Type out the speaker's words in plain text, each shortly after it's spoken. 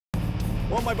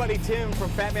Well, my buddy Tim from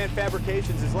Man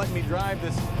Fabrications is letting me drive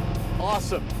this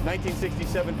awesome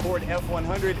 1967 Ford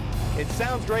F100. It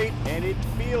sounds great and it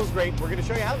feels great. We're going to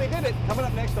show you how they did it coming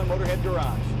up next on Motorhead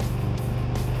Garage.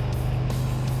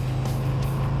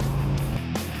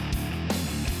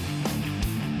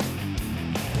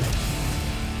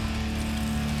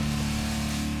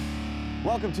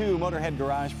 Welcome to Motorhead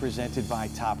Garage, presented by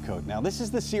Top Coat. Now, this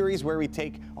is the series where we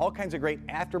take all kinds of great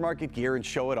aftermarket gear and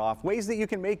show it off, ways that you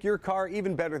can make your car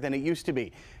even better than it used to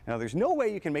be. Now, there's no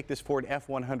way you can make this Ford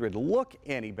F100 look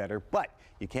any better, but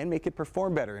you can make it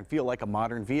perform better and feel like a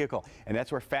modern vehicle. And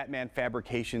that's where Man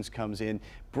Fabrications comes in.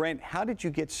 Brent, how did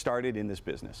you get started in this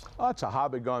business? Oh, it's a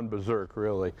hobby gone berserk,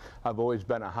 really. I've always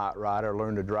been a hot rodder,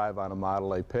 learned to drive on a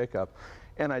Model A pickup.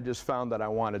 And I just found that I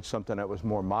wanted something that was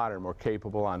more modern, more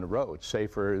capable on the road.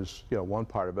 Safer is, one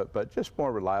part of it, but just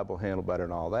more reliable, handle better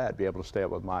and all that, be able to stay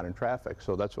up with modern traffic.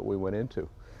 So that's what we went into.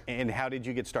 And how did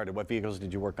you get started? What vehicles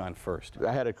did you work on first?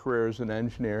 I had a career as an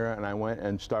engineer, and I went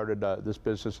and started this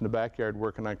business in the backyard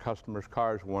working on customers'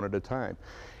 cars one at a time.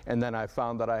 And then I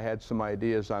found that I had some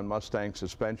ideas on Mustang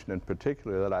suspension in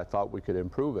particular that I thought we could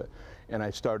improve it. And I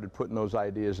started putting those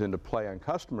ideas into play on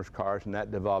customers' cars, and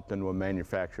that developed into a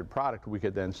manufactured product we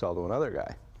could then sell to another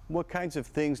guy. What kinds of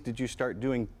things did you start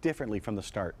doing differently from the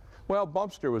start? Well,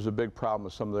 bump steer was a big problem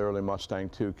with some of the early Mustang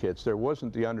II kits. There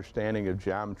wasn't the understanding of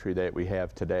geometry that we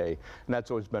have today, and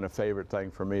that's always been a favorite thing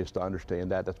for me, is to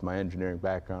understand that. That's my engineering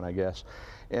background, I guess.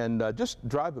 And just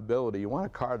drivability. You want a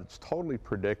car that's totally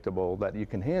predictable, that you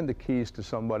can hand the keys to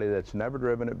somebody that's never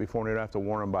driven it before and you don't have to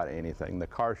warn them about anything. The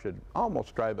car should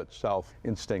almost drive itself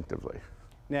instinctively.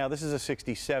 Now, this is a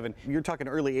 67. You're talking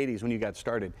early 80s when you got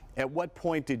started. At what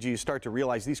point did you start to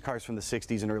realize these cars from the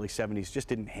 60s and early 70s just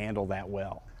didn't handle that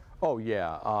well? Oh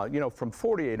yeah, from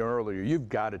 48 and earlier, you've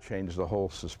got to change the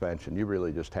whole suspension. You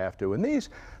really just have to. And these,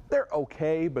 they're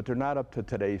okay, but they're not up to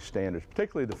today's standards,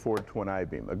 particularly the Ford Twin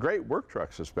I-Beam. A great work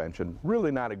truck suspension,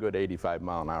 really not a good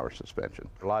 85-mile-an-hour suspension.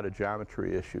 A lot of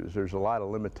geometry issues. There's a lot of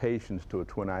limitations to a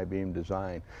Twin I-Beam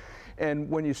design. And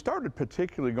when you started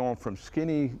particularly going from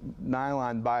skinny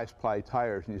nylon bias ply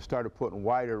tires and you started putting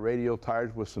wider radial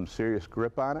tires with some serious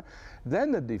grip on it,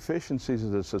 then the deficiencies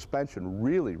of the suspension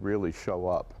really show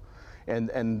up.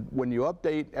 And when you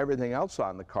update everything else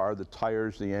on the car, the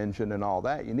tires, the engine, and all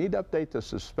that, you need to update the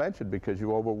suspension because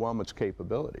you overwhelm its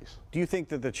capabilities. Do you think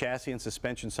that the chassis and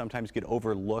suspension sometimes get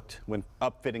overlooked when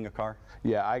upfitting a car?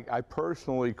 Yeah, I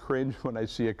personally cringe when I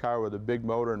see a car with a big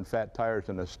motor and fat tires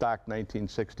and a stock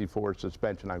 1964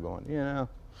 suspension. I'm going, yeah,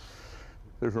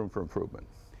 there's room for improvement.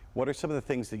 What are some of the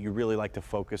things that you really like to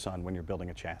focus on when you're building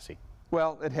a chassis?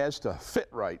 Well, it has to fit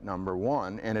right, number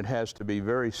one, and it has to be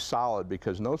very solid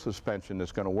because no suspension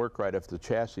is going to work right if the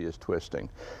chassis is twisting.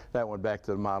 That went back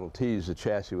to the Model Ts. The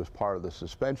chassis was part of the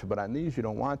suspension, but on these you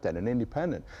don't want that. An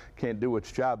independent can't do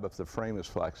its job if the frame is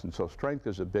flexing, so strength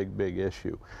is a big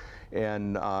issue.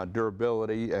 And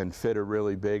durability and fit are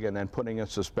really big, and then putting a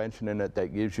suspension in it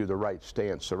that gives you the right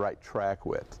stance, the right track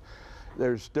width.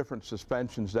 There's different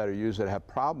suspensions that are used that have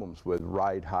problems with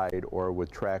ride height or with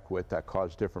track width that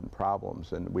cause different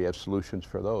problems, and we have solutions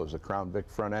for those. The Crown Vic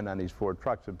front end on these Ford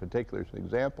trucks in particular is an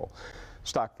example.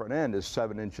 Stock front end is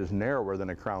 7 inches narrower than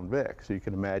a Crown Vic, so you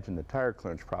can imagine the tire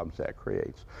clearance problems that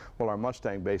creates. Well, our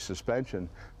Mustang-based suspension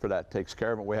for that takes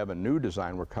care of it. We have a new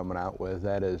design we're coming out with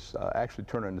that is actually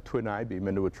turning the Twin I-Beam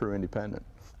into a true independent.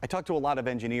 I talk to a lot of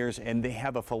engineers, and they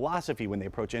have a philosophy when they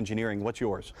approach engineering. What's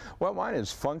yours? Well, mine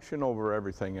is function over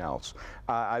everything else.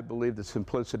 I believe that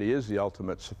simplicity is the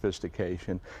ultimate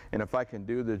sophistication, and if I can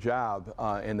do the job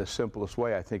in the simplest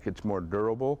way, I think it's more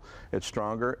durable, it's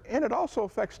stronger, and it also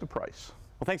affects the price.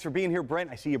 Well, thanks for being here, Brent.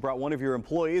 I see you brought one of your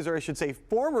employees, or I should say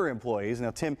former employees.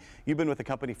 Now, Tim, you've been with the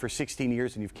company for 16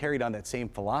 years and you've carried on that same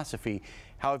philosophy.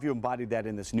 How have you embodied that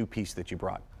in this new piece that you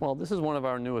brought? Well, this is one of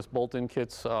our newest bolt-in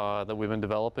kits that we've been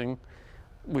developing.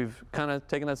 We've kind of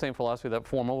taken that same philosophy, that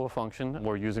form over function.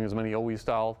 We're using as many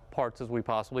OE-style parts as we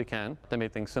possibly can to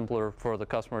make things simpler for the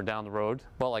customer down the road.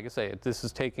 Well, like I say, this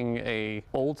is taking a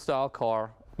old-style car,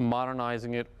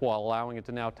 modernizing it while allowing it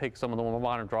to now take some of the more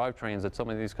modern drivetrains that some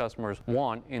of these customers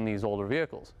want in these older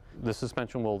vehicles. The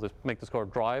suspension will just make this car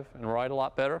drive and ride a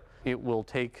lot better. It will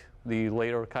take the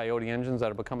later Coyote engines that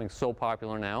are becoming so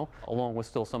popular now, along with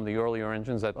still some of the earlier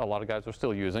engines that a lot of guys are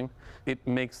still using. It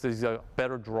makes these a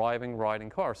better driving,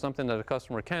 riding car, something that a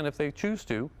customer can, if they choose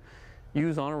to,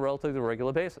 use on a relatively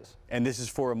regular basis. And this is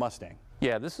for a Mustang?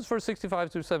 Yeah, this is for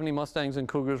 65 through 70 Mustangs and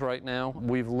Cougars right now.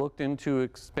 We've looked into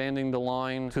expanding the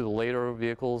line to the later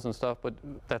vehicles and stuff, but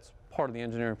that's part of the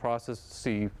engineering process to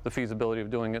see the feasibility of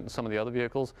doing it in some of the other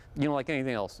vehicles. You know, like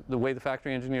anything else, the way the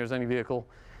factory engineers any vehicle,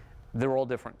 they're all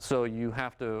different. So you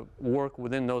have to work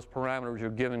within those parameters you're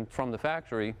given from the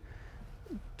factory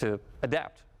to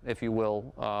adapt, if you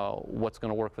will, what's going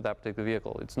to work for that particular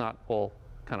vehicle. It's not all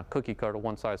kind of cookie cutter,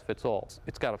 one size fits all.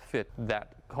 It's got to fit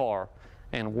that car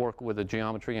and work with the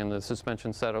geometry and the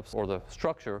suspension setups or the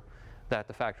structure that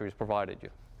the factory's provided you.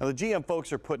 Now the GM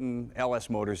folks are putting LS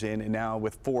motors in, and now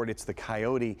with Ford it's the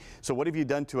Coyote. So what have you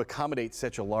done to accommodate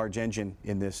such a large engine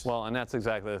in this? Well, and that's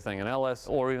exactly the thing. An LS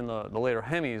or even the later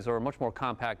Hemis are a much more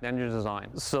compact engine design.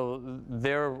 So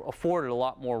they're afforded a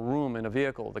lot more room in a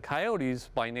vehicle. The Coyotes,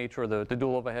 by nature of the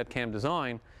dual overhead cam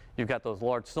design, you've got those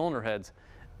large cylinder heads.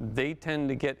 They tend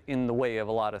to get in the way of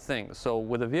a lot of things. So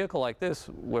with a vehicle like this,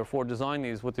 where Ford designed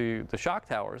these with the shock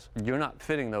towers, you're not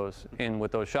fitting those in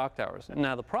with those shock towers.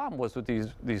 Now the problem was with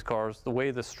these cars, the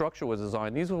way the structure was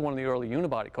designed, these were one of the early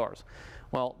unibody cars.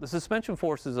 Well, the suspension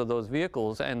forces of those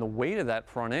vehicles and the weight of that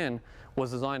front end was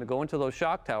designed to go into those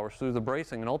shock towers through the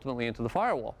bracing and ultimately into the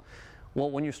firewall. Well,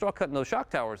 when you start cutting those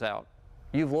shock towers out,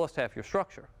 you've lost half your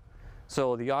structure.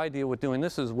 So the idea with doing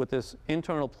this is with this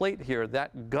internal plate here,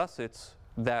 that gussets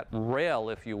that rail,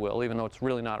 if you will, even though it's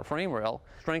really not a frame rail,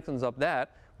 strengthens up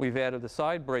that. We've added the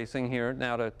side bracing here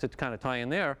now to kind of tie in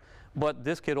there, but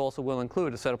this kit also will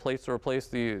include a set of plates to replace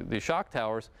the shock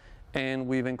towers, and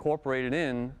we've incorporated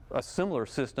in a similar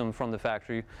system from the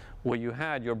factory where you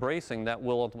had your bracing that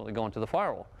will ultimately go into the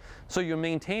firewall. So you're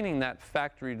maintaining that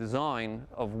factory design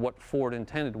of what Ford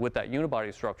intended with that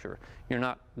unibody structure. You're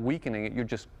not weakening it, you're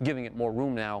just giving it more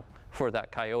room now for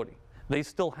that Coyote. They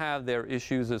still have their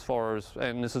issues as far as,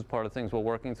 and this is part of the things we're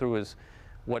working through, is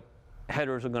what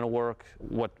headers are going to work,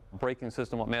 what braking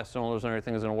system, what master cylinders and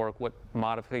everything is going to work, what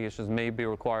modifications may be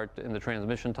required in the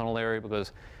transmission tunnel area,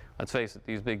 because let's face it,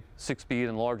 these big 6-speed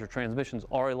and larger transmissions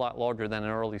are a lot larger than an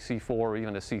early C4 or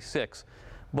even a C6.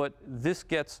 But this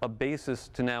gets a basis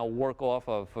to now work off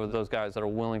of for those guys that are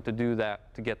willing to do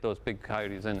that to get those big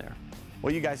Coyotes in there.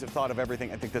 Well, you guys have thought of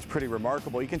everything. I think that's pretty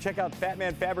remarkable. You can check out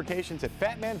Man Fabrications at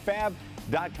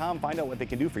fatmanfab.com. Find out what they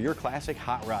can do for your classic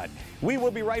hot rod. We will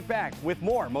be right back with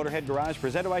more Motorhead Garage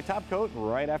presented by Top Coat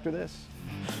right after this.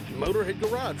 Motorhead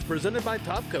Garage presented by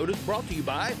Top Coat is brought to you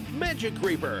by Magic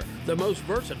Creeper, the most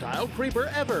versatile creeper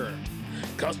ever.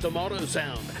 Custom Auto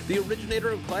Sound, the originator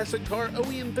of classic car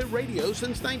OEM fit radio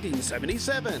since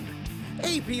 1977.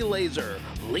 AP Laser,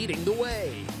 leading the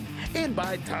way. And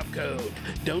by Top Coat.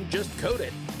 Don't just coat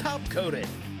it, top coat it.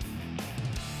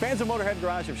 Fans of Motorhead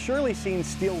Garage have surely seen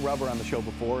Steele rubber on the show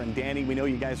before, and Danny, we know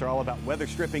you guys are all about weather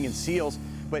stripping and seals,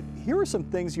 but here are some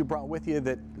things you brought with you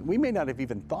that we may not have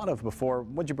even thought of before.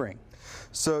 What'd you bring?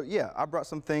 So yeah, I brought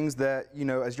some things that, you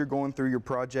know, as you're going through your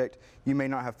project, you may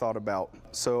not have thought about.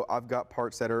 So I've got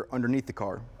parts that are underneath the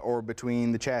car or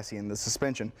between the chassis and the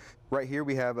suspension. Right here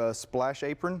we have a splash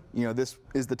apron. You know, this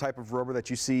is the type of rubber that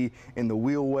you see in the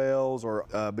wheel wells or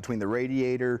between the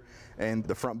radiator and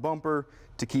the front bumper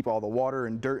to keep all the water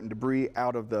and dirt and debris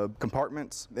out of the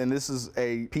compartments. And this is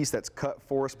a piece that's cut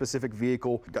for a specific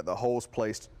vehicle, got the holes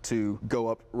placed to go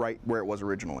up right where it was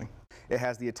originally. It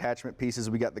has the attachment pieces.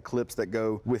 We got the clips that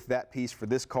go with that piece for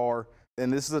this car.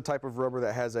 And this is a type of rubber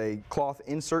that has a cloth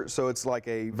insert, so it's like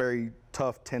a very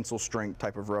tough tensile strength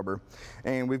type of rubber.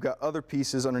 And we've got other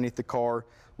pieces underneath the car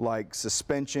like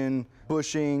suspension,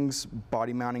 bushings,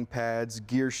 body mounting pads,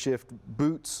 gear shift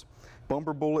boots,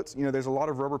 bumper bullets. You know, there's a lot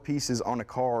of rubber pieces on a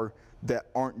car that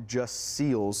aren't just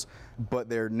seals, but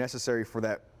they're necessary for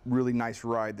that really nice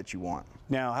ride that you want.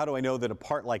 Now, how do I know that a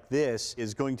part like this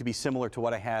is going to be similar to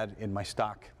what I had in my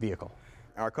stock vehicle?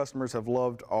 Our customers have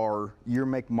loved our year,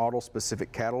 make, model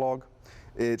specific catalog.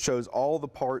 It shows all the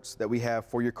parts that we have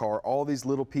for your car, all these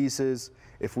little pieces.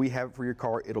 If we have it for your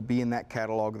car, it'll be in that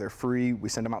catalog. They're free. We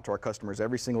send them out to our customers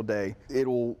every single day.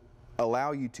 It'll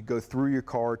allow you to go through your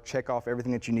car, check off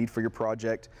everything that you need for your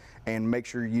project, and make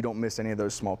sure you don't miss any of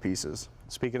those small pieces.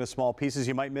 Speaking of small pieces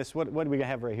you might miss, what do we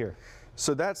have right here?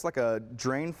 So that's like a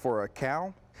drain for a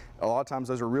cow. A lot of times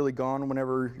those are really gone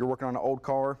whenever you're working on an old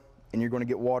car and you're going to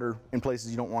get water in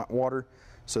places you don't want water.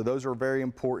 So those are very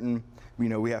important. You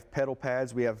know, we have pedal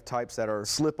pads, we have types that are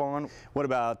slip-on. What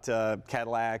about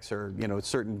Cadillacs or, you know,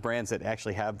 certain brands that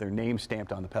actually have their name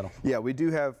stamped on the pedal? Yeah, we do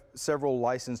have several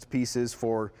licensed pieces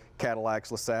for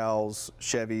Cadillacs, LaSalles,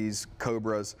 Chevys,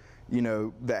 Cobras, you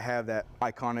know, that have that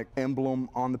iconic emblem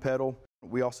on the pedal.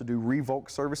 We also do revolk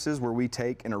services where we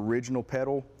take an original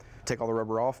pedal, take all the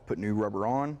rubber off, put new rubber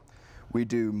on. We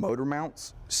do motor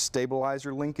mounts,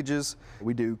 stabilizer linkages.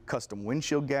 We do custom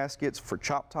windshield gaskets for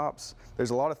chop tops.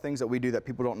 There's a lot of things that we do that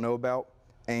people don't know about,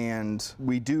 and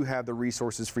we do have the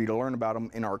resources for you to learn about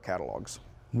them in our catalogs.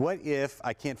 What if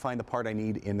I can't find the part I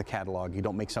need in the catalog? You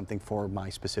don't make something for my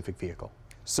specific vehicle?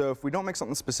 So if we don't make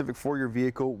something specific for your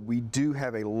vehicle, we do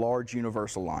have a large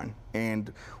universal line,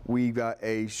 and we've got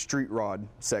a street rod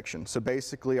section. So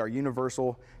basically our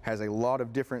universal has a lot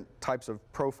of different types of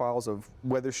profiles of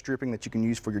weather stripping that you can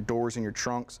use for your doors and your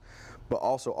trunks, but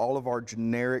also all of our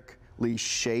generically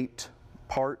shaped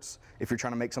parts, if you're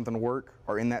trying to make something work,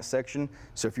 are in that section.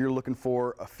 So if you're looking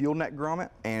for a fuel neck grommet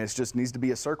and it just needs to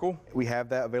be a circle, we have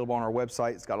that available on our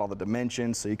website. It's got all the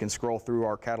dimensions, so you can scroll through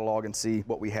our catalog and see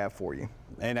what we have for you.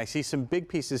 And I see some big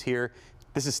pieces here.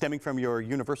 This is stemming from your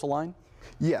universal line?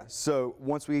 Yeah, so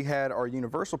once we had our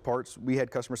universal parts, we had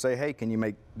customers say, hey, can you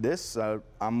make this?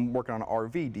 I'm working on an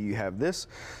RV, do you have this?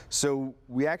 So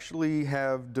we actually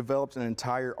have developed an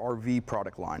entire RV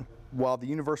product line. While the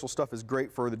universal stuff is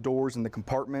great for the doors and the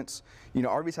compartments, you know,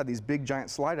 RVs have these big giant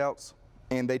slide outs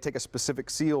and they take a specific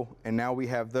seal, and now we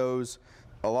have those.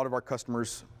 A lot of our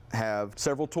customers have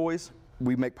several toys.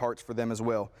 We make parts for them as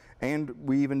well. And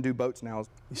we even do boats now.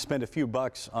 You spend a few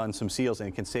bucks on some seals and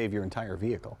it can save your entire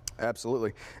vehicle.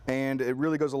 Absolutely. And it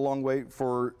really goes a long way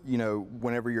for, you know,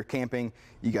 whenever you're camping,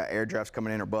 you got air drafts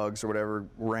coming in or bugs or whatever,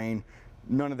 rain.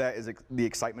 None of that is the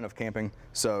excitement of camping,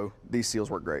 so these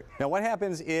seals work great. Now what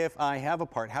happens if I have a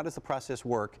part? How does the process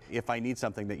work if I need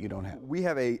something that you don't have? We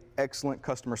have an excellent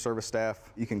customer service staff.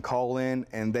 You can call in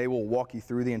and they will walk you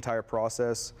through the entire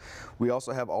process. We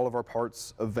also have all of our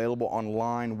parts available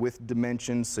online with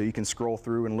dimensions, so you can scroll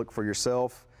through and look for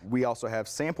yourself. We also have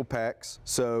sample packs,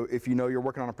 so if you know you're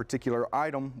working on a particular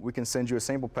item, we can send you a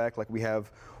sample pack, like we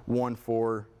have one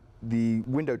for the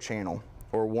window channel,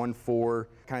 or one for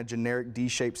kind of generic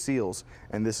D-shaped seals,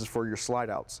 and this is for your slide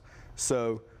outs.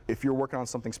 So if you're working on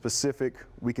something specific,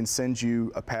 we can send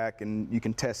you a pack and you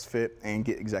can test fit and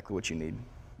get exactly what you need.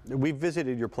 We've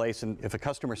visited your place, and if a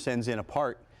customer sends in a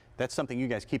part, that's something you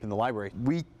guys keep in the library.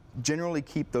 We generally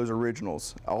keep those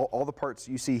originals. All the parts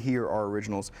you see here are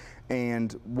originals,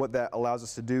 and what that allows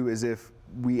us to do is if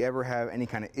we ever have any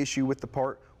kind of issue with the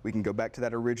part, we can go back to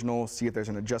that original, see if there's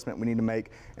an adjustment we need to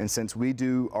make, and since we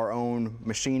do our own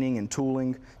machining and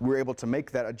tooling, we're able to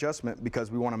make that adjustment because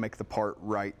we want to make the part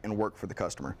right and work for the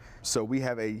customer. So we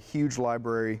have a huge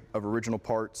library of original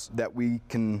parts that we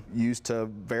can use to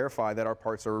verify that our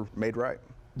parts are made right.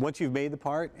 Once you've made the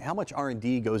part, how much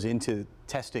R&D goes into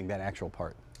testing that actual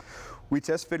part? We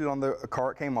test fit it on the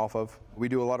car it came off of. We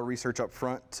do a lot of research up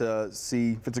front to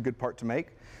see if it's a good part to make.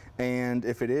 And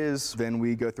if it is, then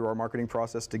we go through our marketing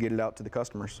process to get it out to the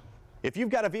customers. If you've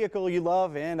got a vehicle you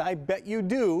love, and I bet you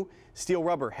do, Steele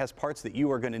Rubber has parts that you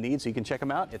are going to need, so you can check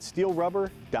them out at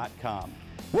steelrubber.com.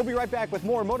 We'll be right back with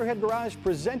more Motorhead Garage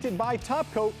presented by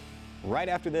Top Coat right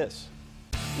after this.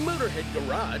 Motorhead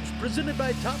Garage, presented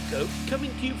by Top Coat,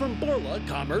 coming to you from Borla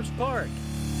Commerce Park.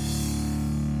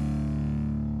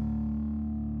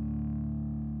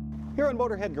 Here on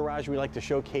Motorhead Garage, we like to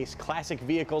showcase classic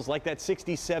vehicles like that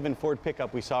 '67 Ford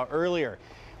pickup we saw earlier.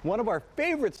 One of our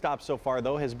favorite stops so far,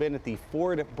 though, has been at the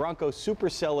Ford Bronco Super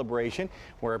Celebration,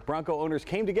 where Bronco owners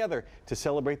came together to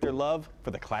celebrate their love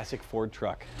for the classic Ford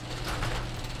truck.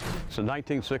 It's a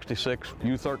 1966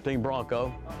 U13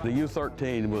 Bronco. The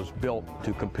U13 was built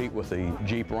to compete with the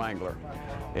Jeep Wrangler,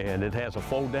 and it has a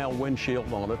fold-down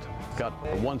windshield on it. Got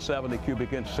a 170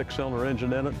 cubic inch 6-cylinder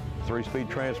engine in it, 3-speed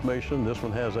transmission. This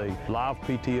one has a live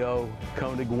PTO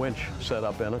Koenig winch set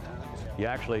up in it. You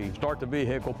actually start the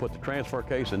vehicle, put the transfer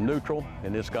case in neutral,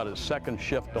 and it's got a second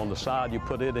shift on the side. You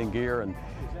put it in gear and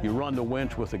you run the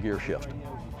winch with the gear shift.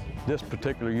 This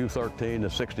particular U13, the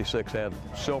 66, had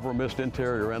silver mist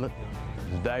interior in it.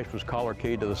 The dash was collar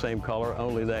keyed to the same color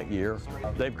only that year.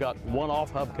 They've got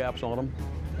one-off hubcaps on them.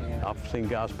 I've seen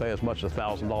guys pay as much as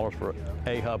 $1,000 for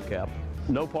a hubcap.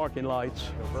 No parking lights.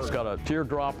 It's got a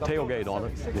teardrop tailgate on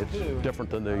it. It's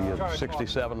different than the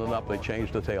 67 and up. They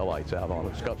changed the tail lights out on it.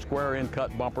 It's got square end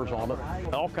cut bumpers on it.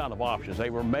 All kind of options.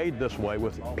 They were made this way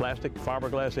with plastic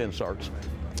fiberglass inserts.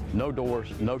 No doors,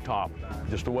 no top.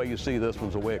 Just the way you see this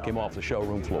one's the way it came off the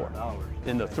showroom floor.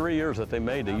 In the 3 years that they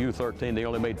made the U13, they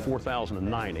only made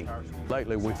 4,090.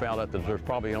 Lately, we found out that there's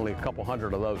probably only a couple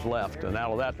hundred of those left, and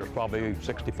out of that, there's probably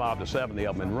 65 to 70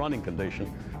 of them in running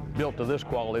condition. Built to this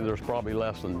quality, there's probably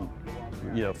less than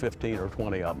 15 or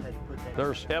 20 of them.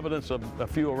 There's evidence of a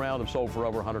few around have sold for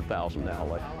over 100,000 now.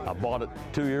 Like, I bought it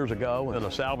 2 years ago in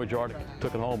a salvage yard,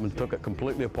 took it home and took it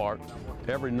completely apart.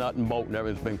 Every nut and bolt and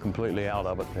everything's been completely out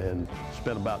of it, and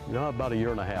spent about a year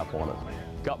and a half on it.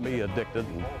 Got me addicted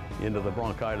and into the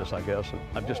bronchitis, I guess. And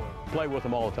I just play with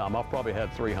them all the time. I've probably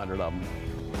had 300 of them.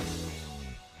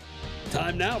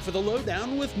 Time now for the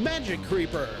lowdown with Magic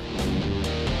Creeper.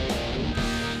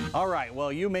 All right,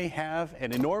 well, you may have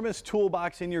an enormous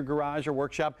toolbox in your garage or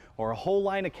workshop, or a whole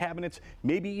line of cabinets,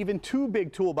 maybe even 2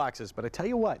 big toolboxes. But I tell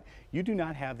you what, you do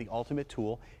not have the ultimate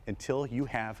tool until you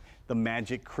have the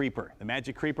Magic Creeper. The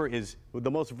Magic Creeper is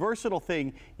the most versatile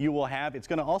thing you will have. It's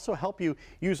going to also help you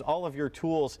use all of your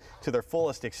tools to their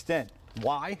fullest extent.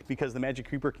 Why? Because the Magic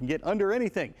Creeper can get under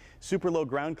anything. Super low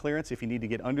ground clearance if you need to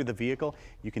get under the vehicle.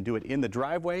 You can do it in the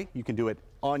driveway. You can do it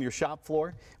on your shop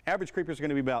floor. Average creepers are going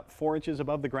to be about 4 inches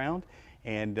above the ground.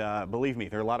 And believe me,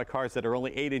 there are a lot of cars that are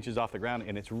only 8 inches off the ground,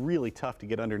 and it's really tough to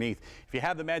get underneath. If you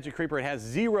have the Magic Creeper, it has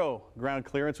 0 ground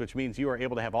clearance, which means you are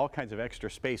able to have all kinds of extra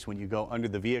space when you go under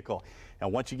the vehicle. Now,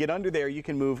 once you get under there, you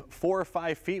can move 4 or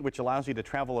 5 feet, which allows you to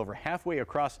travel over halfway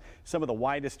across some of the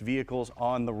widest vehicles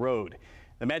on the road.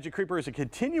 The Magic Creeper is a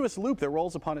continuous loop that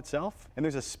rolls upon itself, and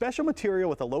there's a special material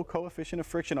with a low coefficient of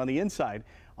friction on the inside.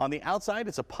 On the outside,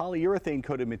 it's a polyurethane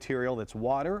coated material that's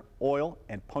water, oil,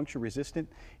 and puncture resistant.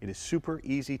 It is super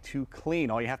easy to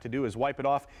clean. All you have to do is wipe it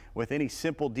off with any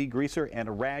simple degreaser and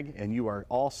a rag, and you are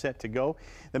all set to go.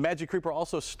 The Magic Creeper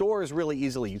also stores really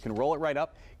easily. You can roll it right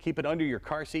up, keep it under your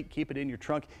car seat, keep it in your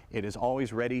trunk. It is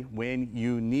always ready when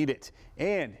you need it.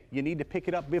 And you need to pick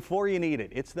it up before you need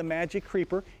it. It's the Magic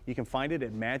Creeper. You can find it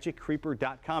at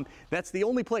magiccreeper.com. That's the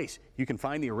only place you can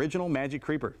find the original Magic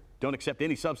Creeper. Don't accept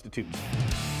any substitutes.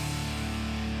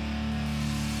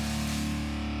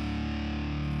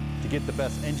 To get the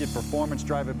best engine performance,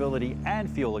 drivability, and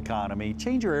fuel economy,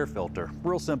 change your air filter.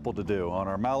 Real simple to do. On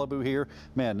our Malibu here,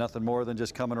 man, nothing more than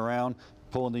just coming around,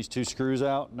 pulling these 2 screws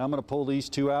out, and I'm going to pull these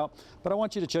 2 out. But I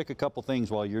want you to check a couple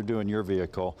things while you're doing your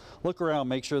vehicle. Look around,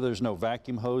 make sure there's no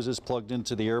vacuum hoses plugged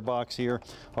into the air box here.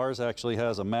 Ours actually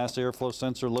has a mass airflow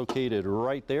sensor located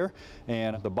right there,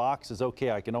 and the box is okay.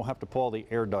 I don't have to pull all the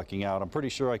air ducting out. I'm pretty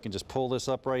sure I can just pull this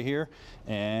up right here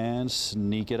and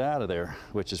sneak it out of there,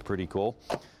 which is pretty cool.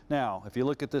 Now, if you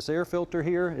look at this air filter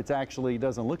here, it actually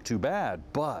doesn't look too bad,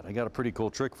 but I got a pretty cool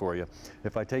trick for you.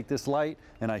 If I take this light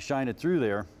and I shine it through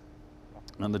there,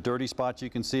 on the dirty spots you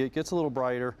can see it gets a little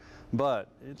brighter, but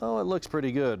it looks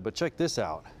pretty good. But check this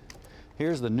out.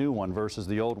 Here's the new one versus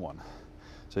the old one.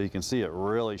 So you can see it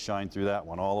really shine through that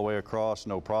one all the way across,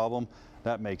 no problem.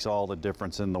 That makes all the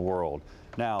difference in the world.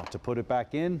 Now, to put it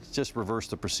back in, just reverse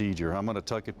the procedure. I'm going to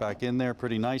tuck it back in there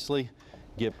pretty nicely,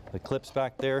 get the clips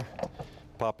back there,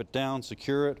 pop it down,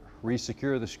 secure it,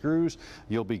 re-secure the screws,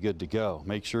 you'll be good to go.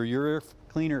 Make sure your air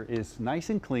cleaner is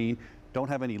nice and clean, don't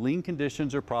have any lean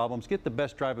conditions or problems, get the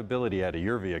best drivability out of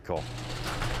your vehicle.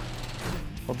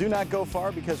 Well, do not go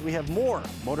far because we have more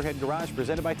Motorhead Garage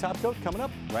presented by Top Coat coming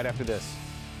up right after this.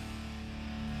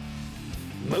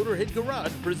 Motorhead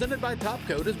Garage, presented by Top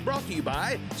Coat, is brought to you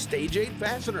by Stage 8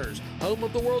 Fasteners, home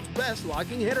of the world's best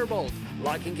locking header bolt.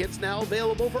 Locking kits now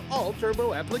available for all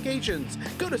turbo applications.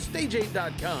 Go to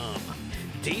stage8.com.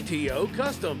 TTO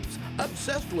Customs,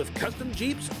 obsessed with custom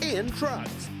Jeeps and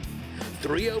trucks.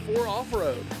 304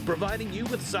 Off-Road, providing you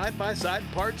with side-by-side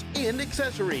parts and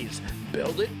accessories.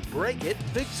 Build it, break it,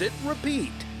 fix it,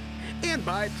 repeat. And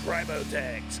by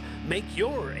Tribotex, make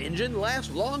your engine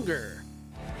last longer.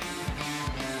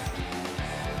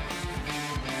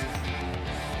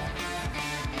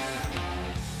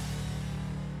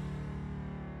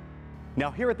 Now,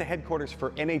 here at the headquarters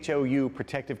for NHOU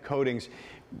Protective Coatings,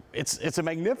 it's a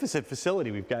magnificent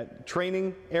facility. We've got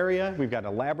training area, we've got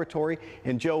a laboratory,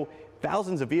 and Joe,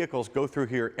 thousands of vehicles go through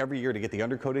here every year to get the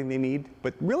undercoating they need,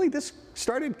 but really this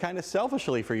started kind of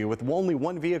selfishly for you with only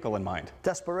one vehicle in mind.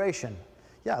 Desperation.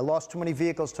 Yeah, I lost too many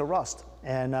vehicles to rust,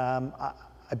 and I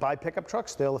buy pickup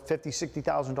trucks, they're $50,000,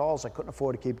 $60,000. I couldn't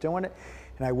afford to keep doing it,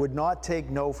 and I would not take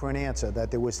no for an answer, that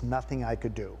there was nothing I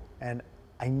could do. And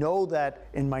I know that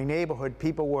in my neighborhood,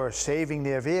 people were saving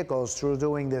their vehicles through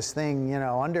doing this thing, you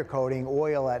know, undercoating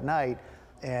oil at night,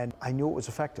 and I knew it was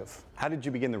effective. How did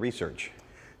you begin the research?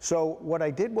 So what I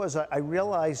did was I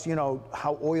realized, you know,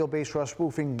 how oil-based rust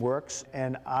proofing works,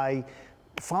 and I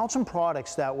found some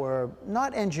products that were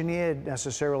not engineered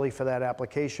necessarily for that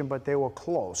application, but they were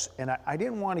close. And I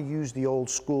didn't want to use the old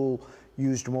school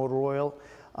used motor oil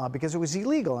because it was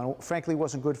illegal and frankly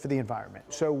wasn't good for the environment.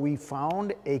 So we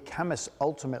found a chemist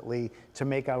ultimately to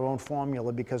make our own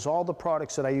formula, because all the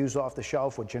products that I used off the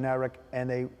shelf were generic and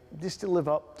they just didn't live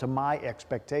up to my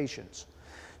expectations.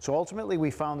 So ultimately we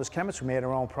found this chemist who made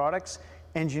our own products,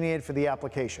 engineered for the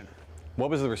application. What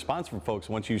was the response from folks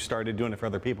once you started doing it for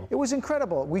other people? It was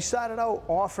incredible. We started out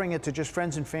offering it to just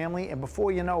friends and family, and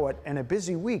before you know it, in a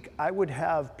busy week, I would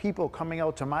have people coming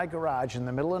out to my garage in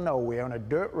the middle of nowhere on a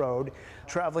dirt road,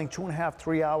 traveling 2.5,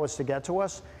 3 hours to get to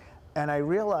us, and I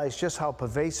realized just how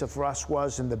pervasive rust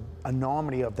was and the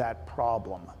enormity of that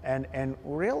problem, and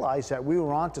realized that we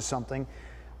were onto something.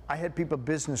 I had people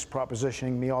business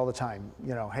propositioning me all the time,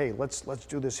 you know, hey, let's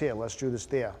do this here, let's do this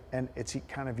there. And it's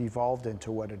kind of evolved into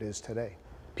what it is today.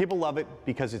 People love it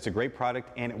because it's a great product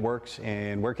and it works.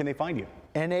 And where can they find you?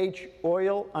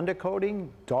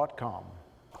 NHOilundercoating.com.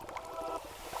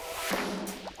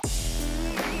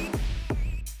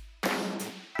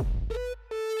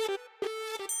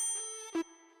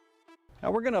 Now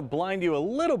we're going to blind you a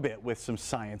little bit with some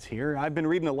science here. I've been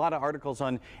reading a lot of articles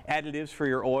on additives for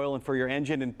your oil and for your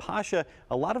engine, and Pasha,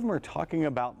 a lot of them are talking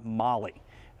about moly.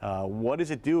 What does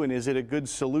it do, and is it a good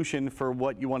solution for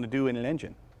what you want to do in an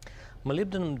engine?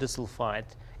 Molybdenum disulfide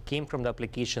came from the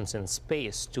applications in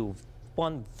space to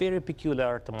one very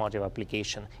peculiar automotive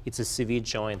application. It's a CV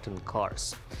joint in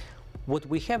cars. What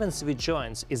we have in CV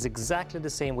joints is exactly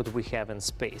the same what we have in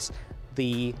space.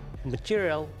 The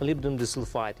material, molybdenum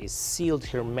disulfide, is sealed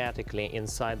hermetically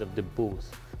inside of the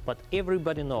booth. But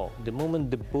everybody knows, the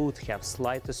moment the booth has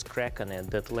slightest crack on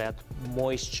it that let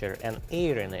moisture and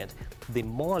air in it, the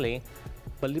moly,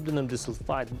 molybdenum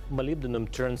disulfide,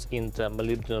 molybdenum turns into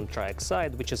molybdenum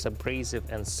trioxide, which is abrasive,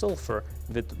 and sulfur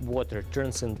with water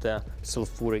turns into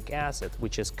sulfuric acid,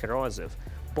 which is corrosive.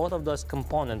 Both of those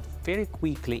components very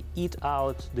quickly eat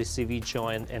out the CV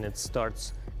joint and it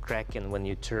starts cracking when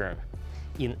you turn.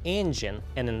 In engine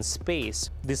and in space,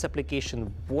 this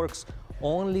application works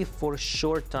only for a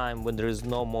short time when there is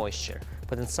no moisture.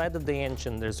 But inside of the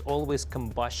engine, there's always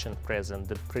combustion present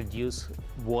that produces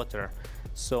water,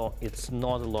 so it's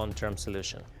not a long-term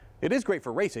solution. It is great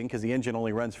for racing because the engine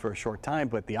only runs for a short time,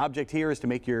 but the object here is to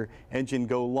make your engine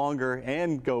go longer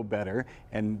and go better,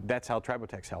 and that's how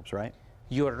Tribotex helps, right?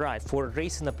 You're right. For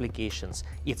racing applications,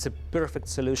 it's a perfect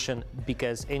solution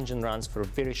because engine runs for a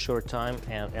very short time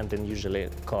and then usually a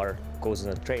car goes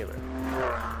in a trailer.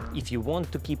 If you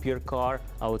want to keep your car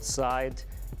outside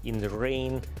in the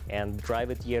rain and drive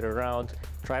it year-round,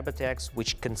 Tribotex,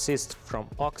 which consists from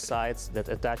oxides that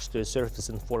attach to a surface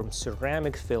and form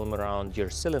ceramic film around your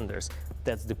cylinders,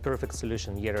 that's the perfect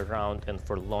solution year-round and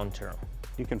for long-term.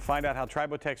 You can find out how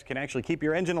Tribotex can actually keep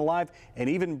your engine alive and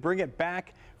even bring it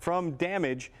back from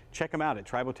damage. Check them out at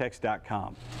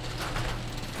tribotex.com.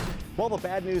 Well, the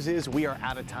bad news is we are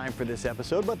out of time for this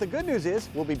episode, but the good news is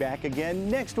we'll be back again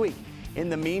next week. In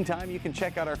the meantime, you can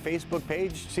check out our Facebook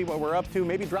page, see what we're up to,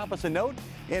 maybe drop us a note.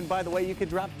 And by the way, you can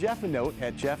drop Jeff a note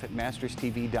at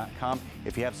jeff@masterstv.com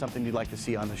if you have something you'd like to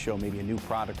see on the show, maybe a new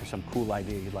product or some cool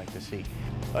idea you'd like to see.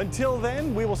 Until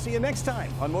then, we will see you next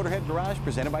time on Motorhead Garage,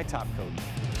 presented by Top Coat.